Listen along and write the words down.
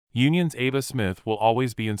Union's Ava Smith will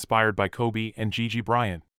always be inspired by Kobe and Gigi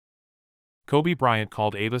Bryant. Kobe Bryant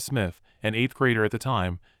called Ava Smith, an 8th grader at the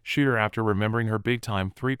time, shooter after remembering her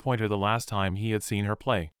big-time three-pointer the last time he had seen her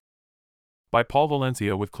play. By Paul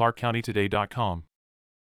Valencia with ClarkCountyToday.com.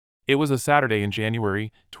 It was a Saturday in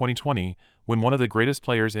January 2020 when one of the greatest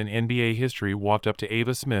players in NBA history walked up to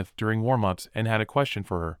Ava Smith during warm-ups and had a question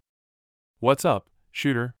for her. "What's up,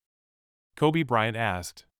 shooter?" Kobe Bryant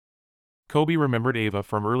asked. Kobe remembered Ava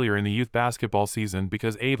from earlier in the youth basketball season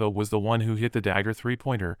because Ava was the one who hit the dagger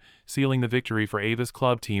three-pointer, sealing the victory for Ava's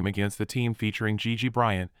club team against the team featuring Gigi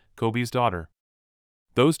Bryant, Kobe's daughter.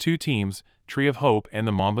 Those two teams, Tree of Hope and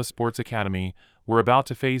the Mamba Sports Academy, were about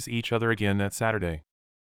to face each other again that Saturday.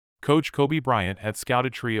 Coach Kobe Bryant had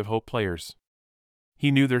scouted Tree of Hope players. He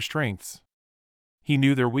knew their strengths. He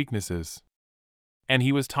knew their weaknesses. And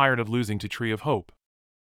he was tired of losing to Tree of Hope.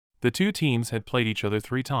 The two teams had played each other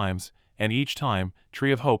 3 times, and each time,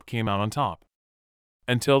 Tree of Hope came out on top.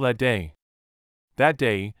 Until that day. That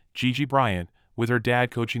day, Gigi Bryant, with her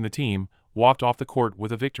dad coaching the team, walked off the court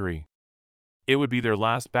with a victory. It would be their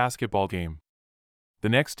last basketball game. The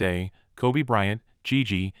next day, Kobe Bryant,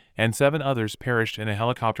 Gigi, and 7 others perished in a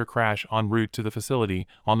helicopter crash en route to the facility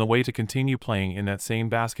on the way to continue playing in that same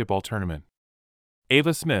basketball tournament.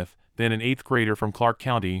 Ava Smith, then an 8th grader from Clark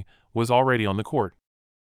County, was already on the court.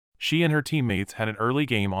 She and her teammates had an early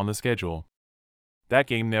game on the schedule. That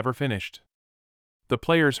game never finished. The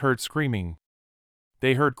players heard screaming.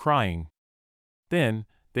 They heard crying. Then,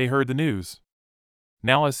 they heard the news.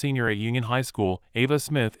 Now a senior at Union High School, Ava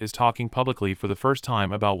Smith is talking publicly for the first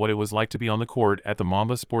time about what it was like to be on the court at the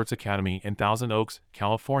Mamba Sports Academy in Thousand Oaks,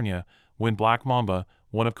 California, when Black Mamba,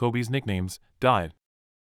 one of Kobe's nicknames, died.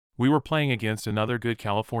 "We were playing against another good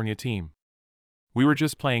California team. We were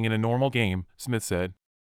just playing in a normal game," Smith said.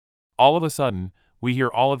 "All of a sudden, we hear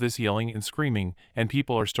all of this yelling and screaming, and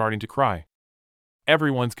people are starting to cry.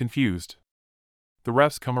 Everyone's confused. The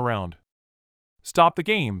refs come around. Stop the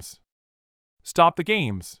games! Stop the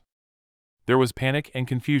games!" There was panic and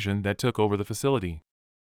confusion that took over the facility.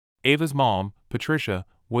 Ava's mom, Patricia,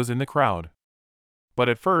 was in the crowd. But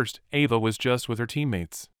at first, Ava was just with her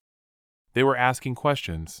teammates. They were asking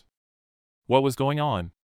questions. What was going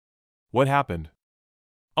on? What happened?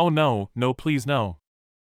 "Oh no, please no."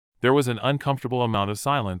 There was an uncomfortable amount of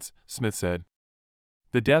silence, Smith said.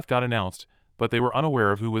 The death got announced, but they were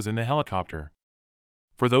unaware of who was in the helicopter.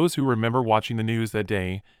 For those who remember watching the news that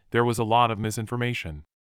day, there was a lot of misinformation.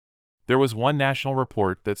 There was one national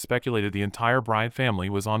report that speculated the entire Bryant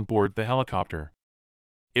family was on board the helicopter.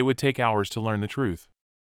 It would take hours to learn the truth.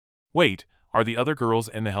 "Wait, are the other girls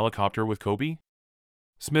in the helicopter with Kobe?"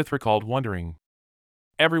 Smith recalled wondering.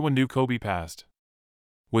 Everyone knew Kobe passed.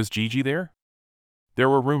 Was Gigi there? There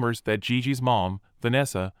were rumors that Gigi's mom,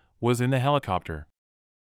 Vanessa, was in the helicopter.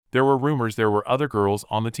 There were rumors there were other girls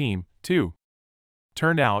on the team, too.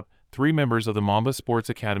 Turned out, 3 members of the Mamba Sports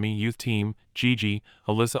Academy youth team, Gigi,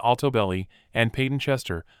 Alyssa Altobelli, and Peyton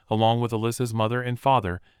Chester, along with Alyssa's mother and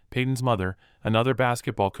father, Peyton's mother, another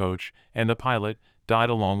basketball coach, and the pilot, died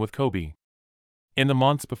along with Kobe. In the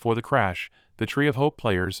months before the crash, the Tree of Hope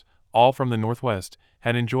players, all from the Northwest,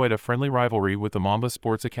 had enjoyed a friendly rivalry with the Mamba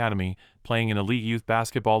Sports Academy, playing in elite youth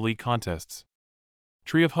basketball league contests.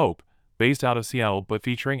 Tree of Hope, based out of Seattle but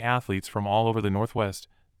featuring athletes from all over the Northwest,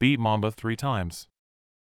 beat Mamba 3 times.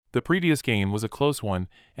 The previous game was a close one,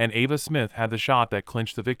 and Ava Smith had the shot that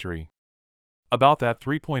clinched the victory. About that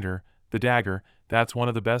three-pointer, the dagger, that's one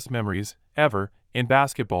of the best memories, ever, in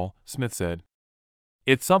basketball, Smith said.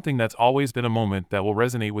 "It's something that's always been a moment that will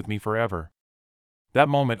resonate with me forever." That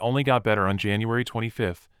moment only got better on January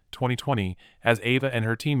 25, 2020, as Ava and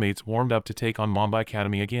her teammates warmed up to take on Mamba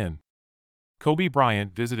Academy again. Kobe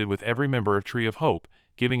Bryant visited with every member of Tree of Hope,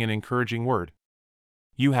 giving an encouraging word.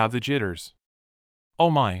 "You have the jitters. Oh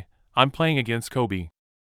my, I'm playing against Kobe.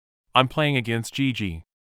 I'm playing against Gigi."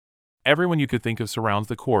 Everyone you could think of surrounds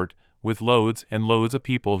the court, with loads and loads of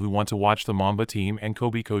people who want to watch the Mamba team and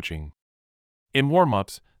Kobe coaching. In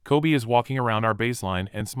warm-ups, Kobe is walking around our baseline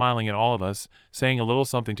and smiling at all of us, saying a little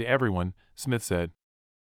something to everyone, Smith said.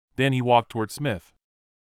 Then he walked toward Smith.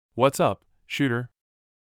 "What's up, shooter?"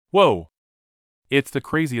 "Whoa! It's the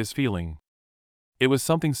craziest feeling. It was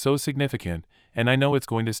something so significant, and I know it's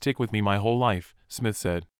going to stick with me my whole life," Smith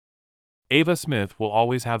said. Ava Smith will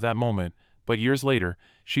always have that moment, but years later,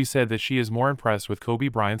 she said that she is more impressed with Kobe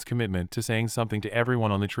Bryant's commitment to saying something to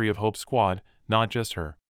everyone on the Tree of Hope squad, not just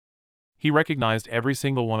her. "He recognized every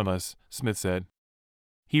single one of us," Smith said.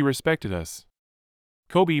 "He respected us.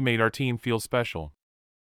 Kobe made our team feel special.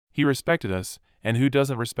 He respected us, and who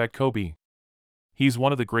doesn't respect Kobe? He's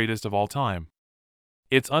one of the greatest of all time."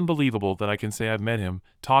 It's unbelievable that I can say I've met him,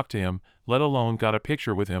 talked to him, let alone got a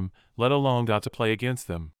picture with him, let alone got to play against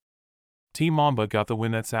them. Team Mamba got the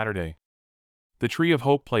win that Saturday. The Tree of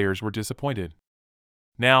Hope players were disappointed.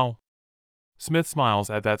 Now, Smith smiles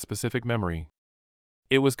at that specific memory.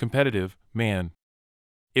 It was competitive, man.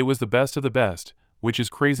 It was the best of the best, which is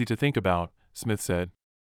crazy to think about, Smith said.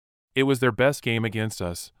 It was their best game against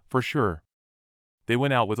us, for sure. They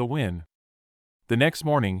went out with a win. The next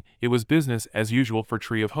morning, it was business as usual for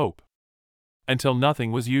Tree of Hope. Until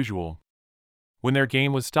nothing was usual. When their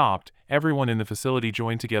game was stopped, everyone in the facility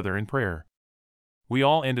joined together in prayer. We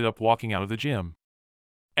all ended up walking out of the gym.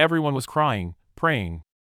 Everyone was crying, praying.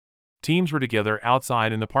 Teams were together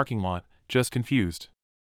outside in the parking lot, just confused.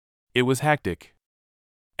 It was hectic.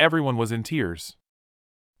 Everyone was in tears.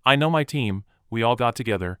 I know my team, we all got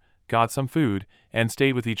together, got some food, and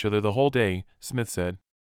stayed with each other the whole day, Smith said.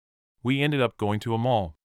 We ended up going to a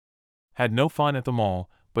mall. Had no fun at the mall,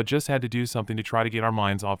 but just had to do something to try to get our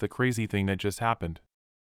minds off the crazy thing that just happened.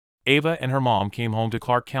 Ava and her mom came home to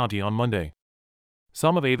Clark County on Monday.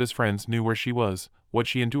 Some of Ava's friends knew where she was, what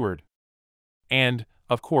she endured. And,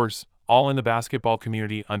 of course, all in the basketball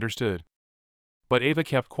community understood. But Ava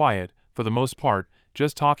kept quiet, for the most part,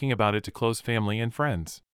 just talking about it to close family and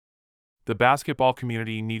friends. The basketball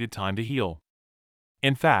community needed time to heal.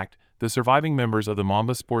 In fact, the surviving members of the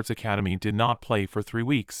Mamba Sports Academy did not play for 3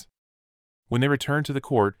 weeks. When they returned to the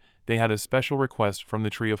court, they had a special request from the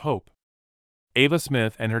Tree of Hope. Ava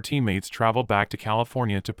Smith and her teammates traveled back to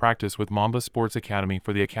California to practice with Mamba Sports Academy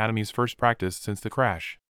for the Academy's first practice since the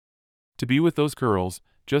crash. To be with those girls,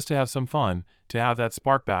 just to have some fun, to have that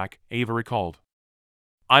spark back, Ava recalled.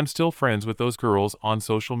 I'm still friends with those girls on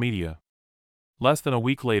social media. Less than a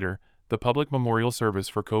week later, the public memorial service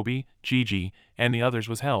for Kobe, Gigi, and the others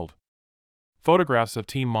was held. Photographs of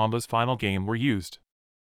Team Mamba's final game were used.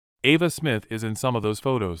 Ava Smith is in some of those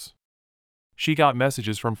photos. She got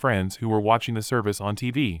messages from friends who were watching the service on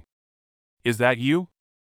TV. Is that you?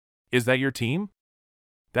 Is that your team?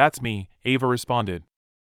 That's me, Ava responded.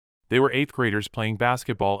 They were 8th graders playing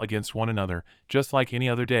basketball against one another, just like any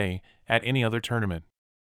other day, at any other tournament.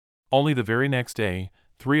 Only the very next day,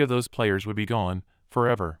 3 of those players would be gone,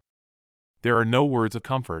 forever. There are no words of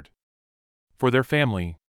comfort. For their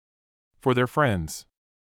family. For their friends.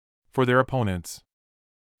 For their opponents.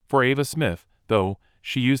 For Ava Smith, though,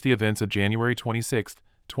 she used the events of January 26,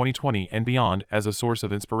 2020 and beyond as a source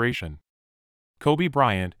of inspiration. Kobe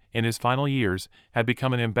Bryant, in his final years, had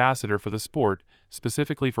become an ambassador for the sport,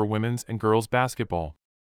 specifically for women's and girls' basketball.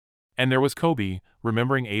 And there was Kobe,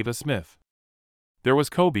 remembering Ava Smith. There was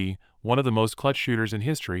Kobe, one of the most clutch shooters in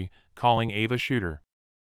history, calling Ava Shooter.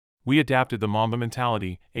 We adapted the Mamba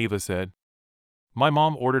mentality, Ava said. My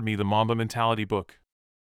mom ordered me the Mamba mentality book.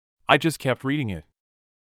 I just kept reading it.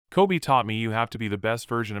 Kobe taught me you have to be the best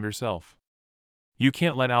version of yourself. You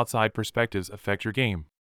can't let outside perspectives affect your game.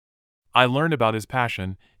 I learned about his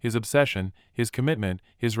passion, his obsession, his commitment,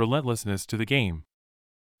 his relentlessness to the game.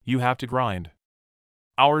 You have to grind.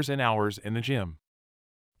 Hours and hours in the gym.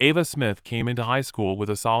 Ava Smith came into high school with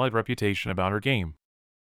a solid reputation about her game.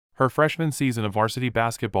 Her freshman season of varsity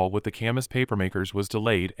basketball with the Camas Papermakers was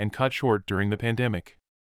delayed and cut short during the pandemic.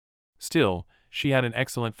 Still, she had an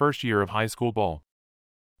excellent first year of high school ball.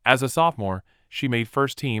 As a sophomore, she made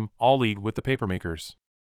first team All-League with the Papermakers.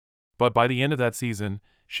 But by the end of that season,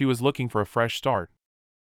 she was looking for a fresh start.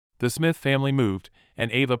 The Smith family moved,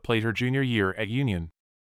 and Ava played her junior year at Union.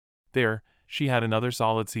 There, she had another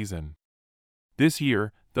solid season. This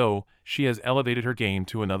year, though, she has elevated her game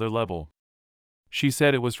to another level. She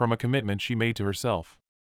said it was from a commitment she made to herself.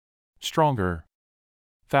 Stronger.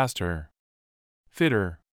 Faster.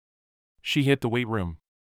 Fitter. She hit the weight room.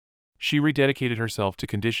 She rededicated herself to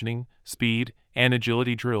conditioning, speed, and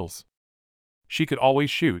agility drills. She could always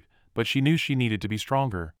shoot, but she knew she needed to be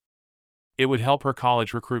stronger. It would help her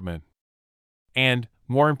college recruitment. And,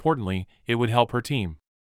 more importantly, it would help her team.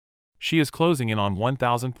 She is closing in on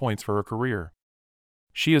 1,000 points for her career.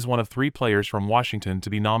 She is one of 3 players from Washington to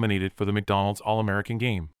be nominated for the McDonald's All-American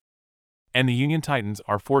Game. And the Union Titans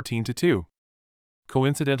are 14-2.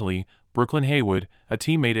 Coincidentally, Brooklyn Haywood, a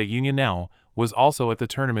teammate at Union now, was also at the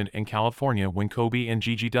tournament in California when Kobe and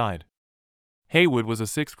Gigi died. Haywood was a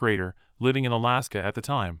 6th grader, living in Alaska at the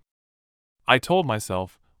time. I told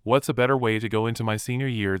myself, what's a better way to go into my senior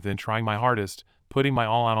year than trying my hardest, putting my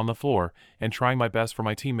all out on the floor, and trying my best for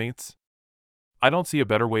my teammates? I don't see a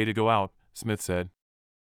better way to go out, Smith said.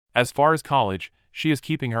 As far as college, she is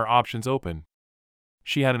keeping her options open.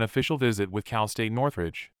 She had an official visit with Cal State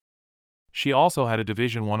Northridge. She also had a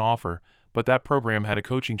Division I offer, but that program had a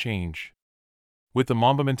coaching change. With the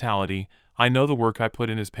Mamba mentality, I know the work I put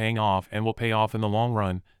in is paying off and will pay off in the long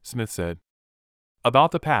run, Smith said. About the past,